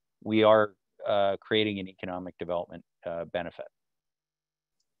 we are creating an economic development benefit.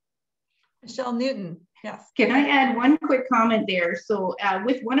 Michelle Newton, yes. Can I add one quick comment there? So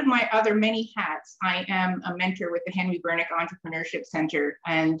with one of my other many hats, I am a mentor with the Henry Bernick Entrepreneurship Center.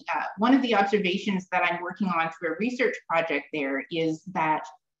 And one of the observations that I'm working on through a research project there is that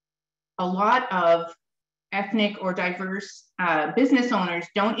a lot of ethnic or diverse business owners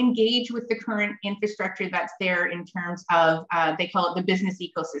don't engage with the current infrastructure that's there in terms of, they call it the business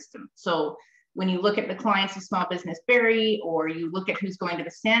ecosystem. So when you look at the clients of Small Business Barrie, or you look at who's going to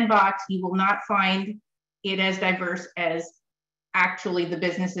the Sandbox, you will not find it as diverse as actually the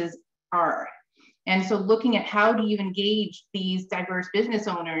businesses are. And so looking at how do you engage these diverse business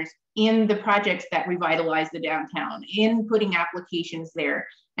owners in the projects that revitalize the downtown, in putting applications there.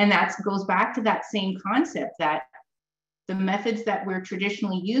 And that goes back to that same concept that the methods that we're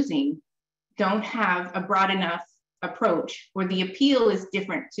traditionally using don't have a broad enough approach, or the appeal is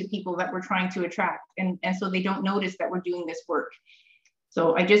different to people that we're trying to attract. And so they don't notice that we're doing this work.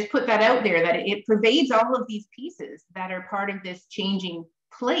 So I just put that out there, that it pervades all of these pieces that are part of this changing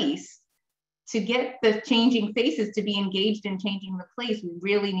place. To get the changing faces to be engaged in changing the place, we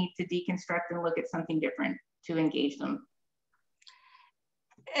really need to deconstruct and look at something different to engage them.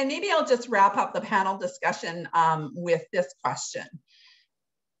 And maybe I'll just wrap up the panel discussion with this question.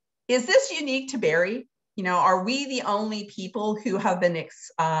 Is this unique to Barrie? Are we the only people who have been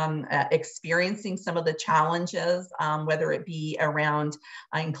experiencing some of the challenges, whether it be around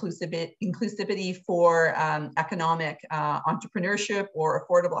inclusivity for economic entrepreneurship, or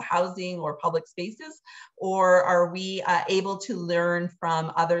affordable housing, or public spaces? Or are we able to learn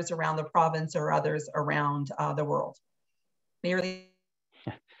from others around the province or others around the world? Mayor Lee?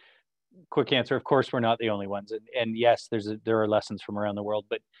 Quick answer, of course, we're not the only ones. And yes, there are lessons from around the world,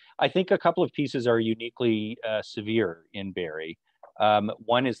 but I think a couple of pieces are uniquely severe in Barrie.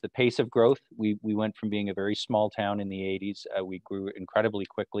 One is the pace of growth. We went from being a very small town in the 80s. We grew incredibly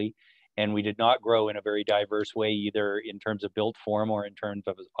quickly, and we did not grow in a very diverse way, either in terms of built form or in terms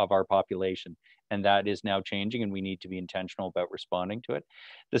of our population. And that is now changing, and we need to be intentional about responding to it.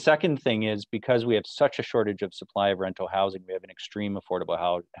 The second thing is, because we have such a shortage of supply of rental housing, we have an extreme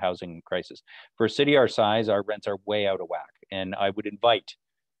affordable housing crisis. For a city our size, our rents are way out of whack. And I would invite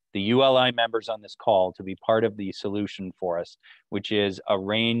the ULI members on this call to be part of the solution for us, which is a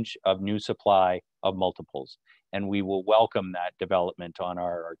range of new supply of multiples. And we will welcome that development on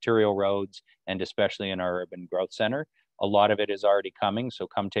our arterial roads and especially in our urban growth center. A lot of it is already coming, so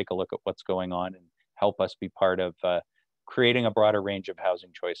come take a look at what's going on and help us be part of creating a broader range of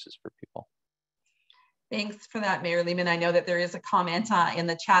housing choices for people. Thanks for that, Mayor Lehman. I know that there is a comment in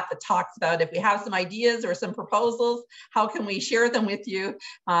the chat that talks about if we have some ideas or some proposals, how can we share them with you?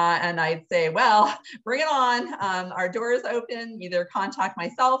 And I'd say, well, bring it on. Our door is open. Either contact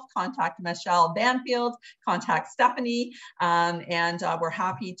myself, contact Michelle Banfield, contact Stephanie, and we're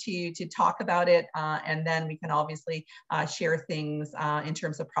happy to talk about it. And then we can obviously share things in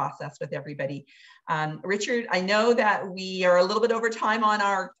terms of process with everybody. Richard, I know that we are a little bit over time on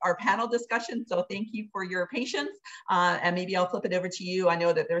our panel discussion, so thank you for your patience. And maybe I'll flip it over to you. I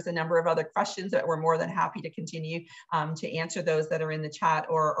know that there's a number of other questions that we're more than happy to continue to answer those that are in the chat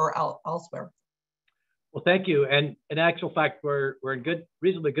or elsewhere. Well, thank you. And in actual fact, we're in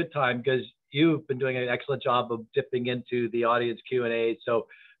reasonably good time because you've been doing an excellent job of dipping into the audience Q&A. So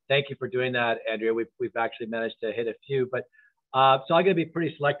thank you for doing that, Andrea. We've actually managed to hit a few, but so I'm going to be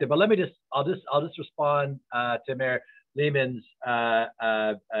pretty selective, but I'll just respond to Mayor Lehman's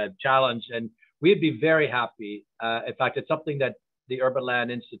challenge, and we'd be very happy. In fact, it's something that the Urban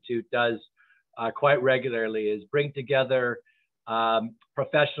Land Institute does quite regularly, is bring together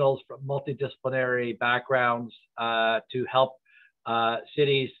professionals from multidisciplinary backgrounds to help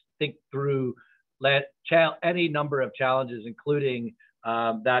cities think through any number of challenges, including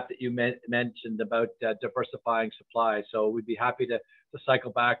that you mentioned about diversifying supply. So we'd be happy to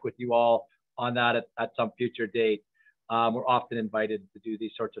cycle back with you all on that at some future date. We're often invited to do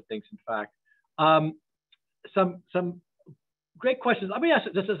these sorts of things, in fact. Some great questions. Let me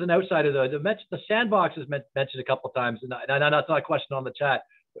ask this as an outsider, though. The sandbox is mentioned a couple of times, and I know that's not a question on the chat.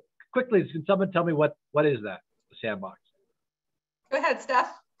 But quickly, can someone tell me what is that, the sandbox? Go ahead,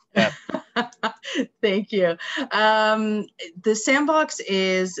 Steph. Yeah. Thank you. The Sandbox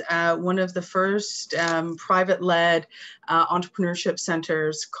is one of the first private-led entrepreneurship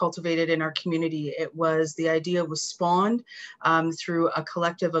centers cultivated in our community. The idea was spawned through a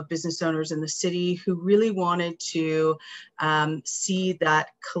collective of business owners in the city who really wanted to see that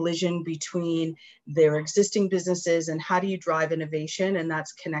collision between their existing businesses and how do you drive innovation, and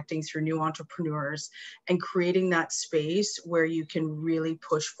that's connecting through new entrepreneurs and creating that space where you can really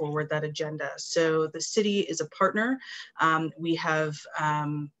push forward that agenda. So the city is a partner. We have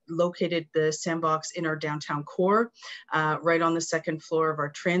located the Sandbox in our downtown core, right on the second floor of our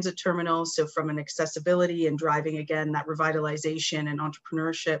transit terminal. So from an accessibility and driving, again, that revitalization and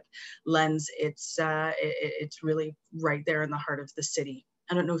entrepreneurship lens, it's really right there in the heart of the city.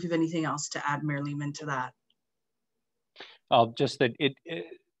 I don't know if you have anything else to add, Mayor Lehman, to that. Just that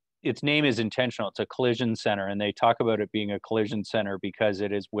its name is intentional. It's a collision center, and they talk about it being a collision center because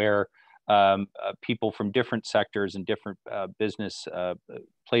it is where people from different sectors and different business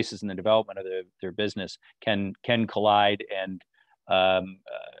places in the development of their business can collide and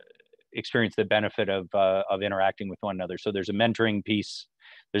experience the benefit of interacting with one another. So there's a mentoring piece,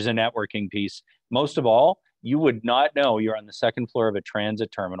 there's a networking piece. Most of all, you would not know you're on the second floor of a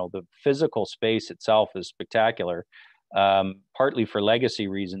transit terminal. The physical space itself is spectacular, partly for legacy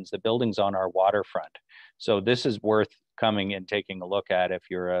reasons. The building's on our waterfront. So this is worth coming and taking a look at if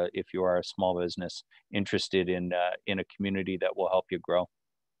you are a small business interested in a community that will help you grow.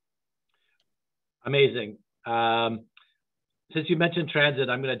 Amazing. Since you mentioned transit,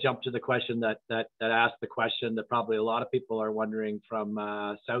 I'm going to jump to the question that asked the question that probably a lot of people are wondering from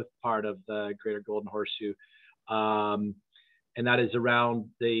south part of the Greater Golden Horseshoe, and that is around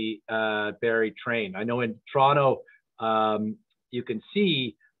the Barrie train. I know in Toronto, you can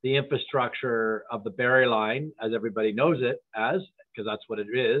see the infrastructure of the Barrie line, as everybody knows it as, because that's what it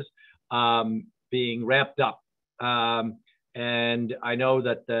is, being ramped up. And I know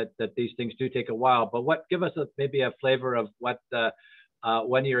that these things do take a while, but give us maybe a flavor of what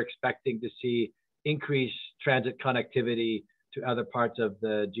when you're expecting to see increased transit connectivity to other parts of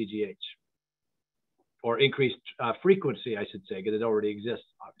the GGH, or increased frequency, I should say, because it already exists,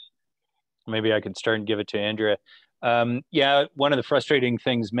 obviously. Maybe I can start and give it to Andrea. Yeah, one of the frustrating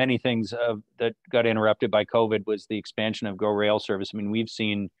things, many things that got interrupted by COVID was the expansion of Go Rail service. I mean, we've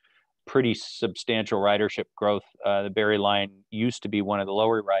seen pretty substantial ridership growth. The Barrie line used to be one of the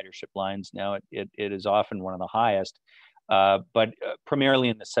lower ridership lines. Now it is often one of the highest, but primarily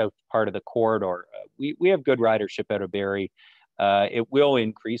in the south part of the corridor. We have good ridership out of Barrie. It will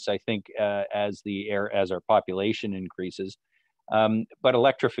increase, I think, as our population increases. But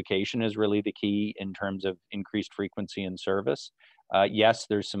electrification is really the key in terms of increased frequency and service. Yes,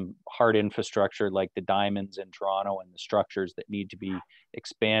 there's some hard infrastructure like the diamonds in Toronto and the structures that need to be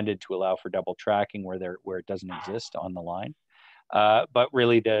expanded to allow for double tracking where it doesn't exist on the line. But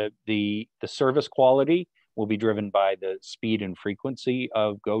really the service quality will be driven by the speed and frequency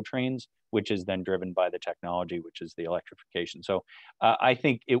of GO trains, which is then driven by the technology, which is the electrification. So I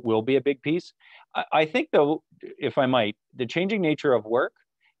think it will be a big piece. I think, though, if I might, the changing nature of work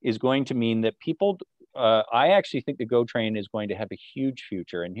is going to mean that people, I actually think the GO train is going to have a huge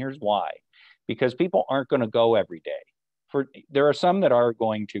future. And here's why. Because people aren't going to go every day. There are some that are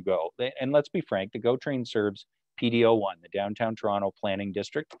going to go. And let's be frank, the GO train serves PDO1, the Downtown Toronto Planning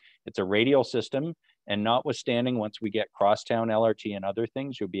District. It's a radial system. And notwithstanding, once we get crosstown LRT and other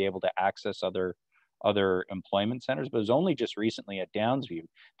things, you'll be able to access other employment centers. But it was only just recently at Downsview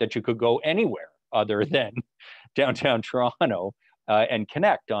that you could go anywhere other than downtown Toronto and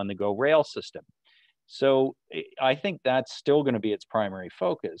connect on the GO rail system. So I think that's still going to be its primary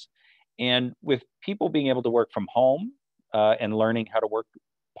focus. And with people being able to work from home and learning how to work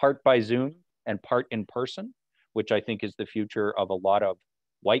part by Zoom and part in person, which I think is the future of a lot of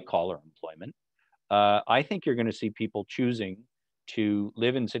white collar employment, I think you're going to see people choosing to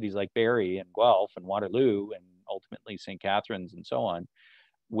live in cities like Barrie and Guelph and Waterloo and ultimately St. Catharines and so on,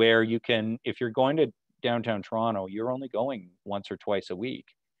 where you can, if you're going to downtown Toronto, you're only going once or twice a week,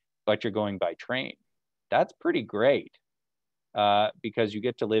 but you're going by train. That's pretty great because you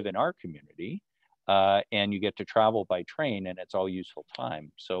get to live in our community and you get to travel by train and it's all useful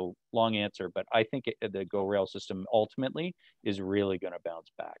time. So long answer, but I think the GO rail system ultimately is really going to bounce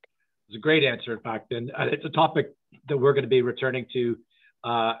back. It's a great answer, in fact, and it's a topic that we're going to be returning to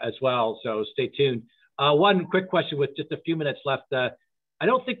as well, so stay tuned. One quick question with just a few minutes left. I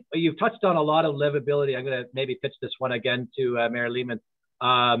don't think you've touched on a lot of livability. I'm going to maybe pitch this one again to Mayor Lehman.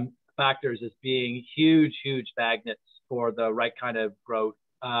 Factors as being huge magnets for the right kind of growth,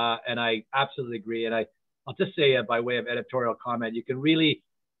 and I absolutely agree. And I'll just say by way of editorial comment, you can really,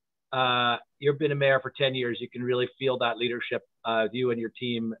 you've been a mayor for 10 years, you can really feel that leadership. You and your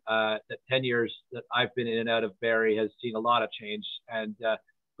team, that 10 years that I've been in and out of Barrie has seen a lot of change. And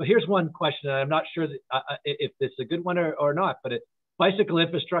but here's one question, and I'm not sure that, if this is a good one or not, but bicycle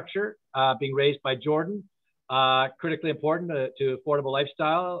infrastructure being raised by Jordan, critically important to affordable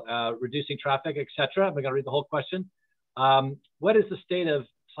lifestyle, reducing traffic, etc. I'm going to read the whole question. What is the state of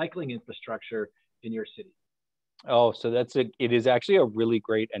cycling infrastructure in your city? Oh, so it is actually a really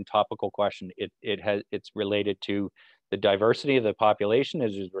great and topical question. It's related to the diversity of the population,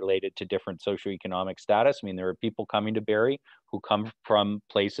 as is related to different socioeconomic status. I mean, there are people coming to Barrie who come from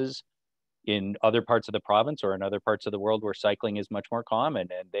places in other parts of the province or in other parts of the world where cycling is much more common,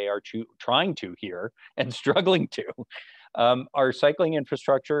 and they are trying to here and struggling to. Our cycling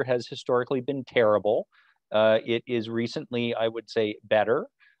infrastructure has historically been terrible. It is recently, I would say, better.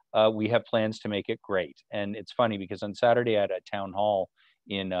 We have plans to make it great. And it's funny because on Saturday I had a town hall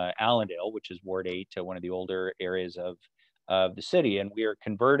in Allendale, which is Ward 8, to one of the older areas of the city. And we are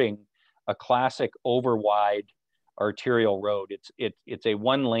converting a classic over-wide arterial road. It's a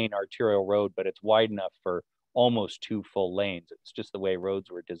one-lane arterial road, but it's wide enough for almost 2 full lanes. It's just the way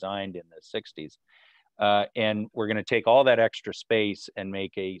roads were designed in the 60s. And we're going to take all that extra space and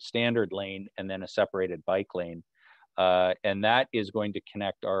make a standard lane and then a separated bike lane. And that is going to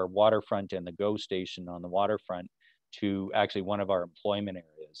connect our waterfront and the GO station on the waterfront to actually one of our employment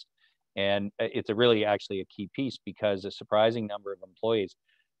areas. And it's really actually a key piece because a surprising number of employees,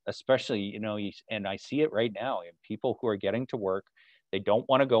 especially, and I see it right now, people who are getting to work, they don't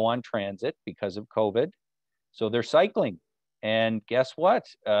want to go on transit because of COVID. So they're cycling. And guess what?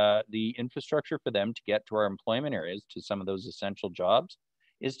 The infrastructure for them to get to our employment areas, to some of those essential jobs,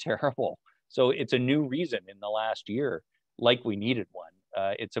 is terrible. So it's a new reason in the last year, like we needed one.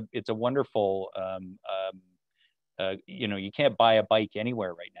 It's a wonderful, you can't buy a bike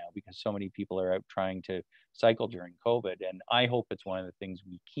anywhere right now because so many people are out trying to cycle during COVID. And I hope it's one of the things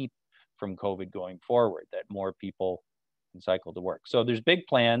we keep from COVID going forward, that more people can cycle to work. So there's big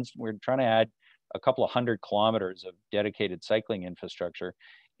plans. We're trying to add a couple of 100 kilometers of dedicated cycling infrastructure.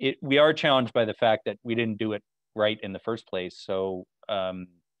 We are challenged by the fact that we didn't do it right in the first place. So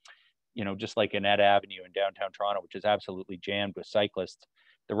you know, just like Annette Avenue in downtown Toronto, which is absolutely jammed with cyclists,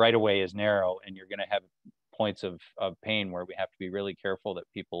 the right of way is narrow, and you're going to have points of pain where we have to be really careful that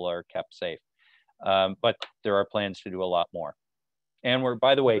people are kept safe. But there are plans to do a lot more. And we're,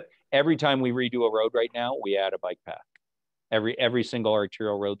 by the way, every time we redo a road right now, we add a bike path. Every single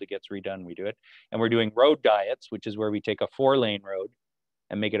arterial road that gets redone, we do it. And we're doing road diets, which is where we take a 4-lane road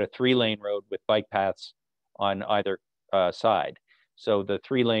and make it a 3-lane road with bike paths on either side. So the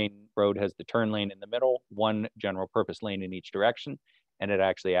 3-lane road has the turn lane in the middle, 1 general purpose lane in each direction, and it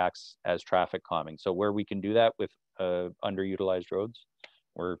actually acts as traffic calming. So where we can do that with underutilized roads,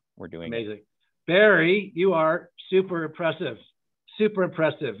 we're doing amazing. It. Barrie, you are super impressive. Super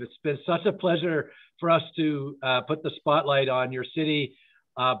impressive. It's been such a pleasure for us to put the spotlight on your city.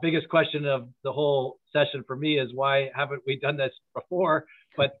 Biggest question of the whole session for me is why haven't we done this before?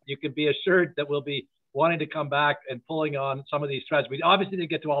 But you can be assured that we'll be wanting to come back and pulling on some of these threads. We obviously didn't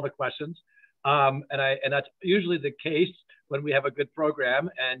get to all the questions, and that's usually the case when we have a good program.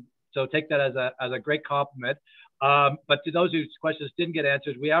 And so take that as a great compliment. But to those whose questions didn't get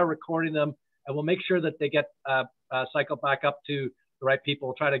answered, we are recording them, and we'll make sure that they get cycled back up to the right people.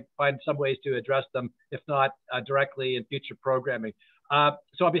 We'll try to find some ways to address them, if not directly in future programming.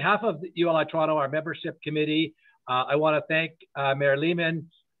 So on behalf of the ULI Toronto, our membership committee, I want to thank Mayor Lehman,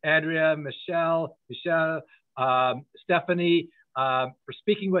 Andrea, Michelle, Stephanie, for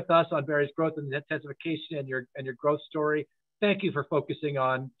speaking with us on Barrie's growth and intensification and your growth story. Thank you for focusing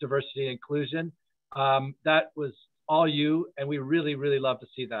on diversity and inclusion. That was all you, and we really, really love to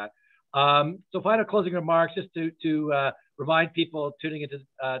see that. So final closing remarks, just to remind people tuning into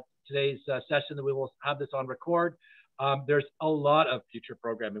today's session that we will have this on record. There's a lot of future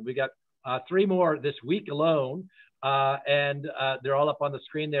programming. We got 3 more this week alone, and they're all up on the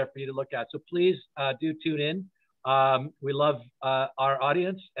screen there for you to look at. So please do tune in. We love our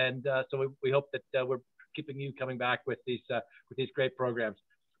audience, and so we hope that we're keeping you coming back with these great programs.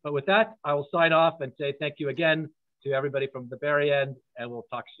 But with that, I will sign off and say thank you again to everybody from the Barrie end, and we'll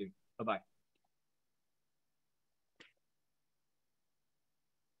talk soon. Bye-bye.